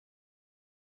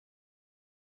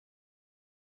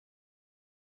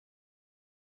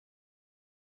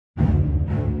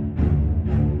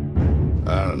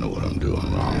don't know what I'm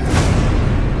doing wrong.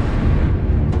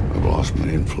 I've lost my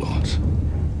influence.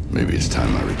 Maybe it's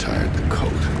time I retired the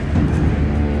coat.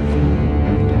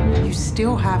 You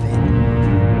still have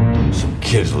it. Some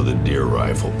kids with a deer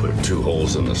rifle put 2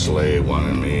 holes in the sleigh, one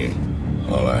in me.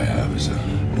 All I have is a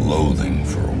loathing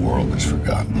for a world that's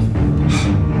forgotten.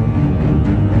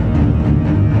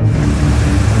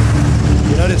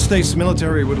 The United States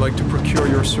military would like to procure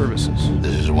your services.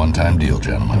 This is a one-time deal,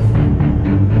 gentlemen.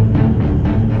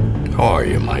 How are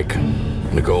you, Mike?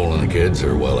 Nicole and the kids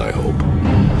are well, I hope.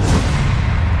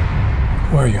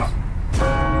 Where are you?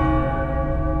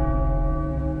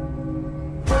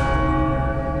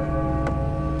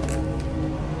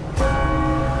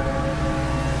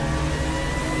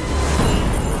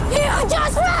 You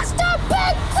just lost a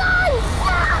big son,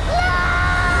 FATMAN!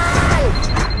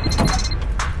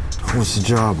 What's the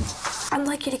job? I'd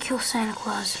like you to kill Santa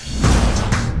Claus.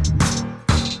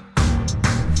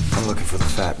 I'm looking for the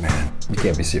Fat Man. You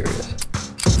can't be serious.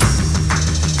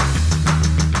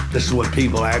 This is what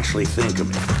people actually think of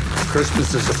me.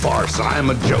 Christmas is a farce. I am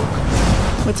a joke.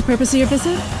 What's the purpose of your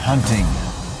visit? Hunting.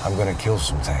 I'm gonna kill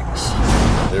some things.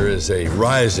 There is a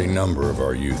rising number of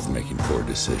our youth making poor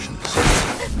decisions.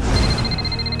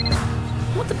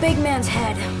 Want the big man's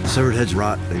head. Severed heads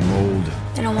rot, they mold.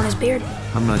 Then I want his beard.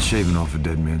 I'm not shaving off a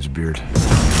dead man's beard.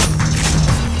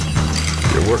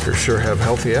 Your workers sure have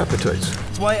healthy appetites.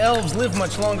 That's why elves live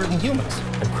much longer than humans.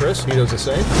 And Chris, he does the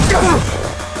same?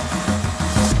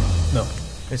 No,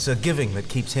 it's a giving that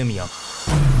keeps him young.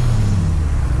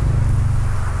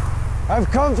 I've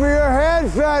come for your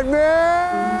head, Fat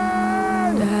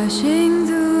Man! Dashing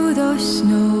through the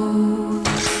snow,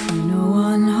 no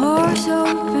one horse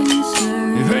open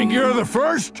sleigh. You think you're the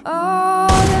first? All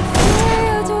the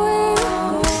fields will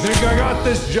go, Think I got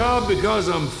this job because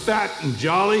I'm fat and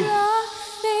jolly?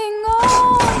 laughing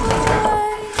all the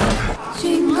way.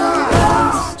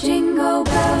 Jingle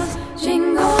bells,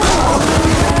 jingle all the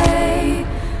way.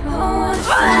 Oh, what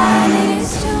fun it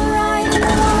is to ride in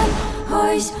one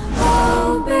horse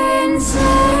open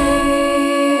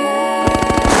sleigh.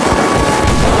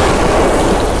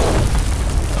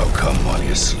 I'll come while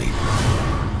you sleep.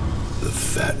 The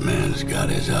Fat Man's got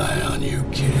his eye on you,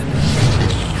 kid.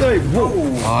 Hey, whoa!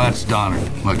 Oh, that's Donner.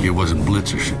 Lucky it wasn't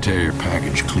Blitzer. Should tear your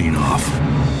package clean off.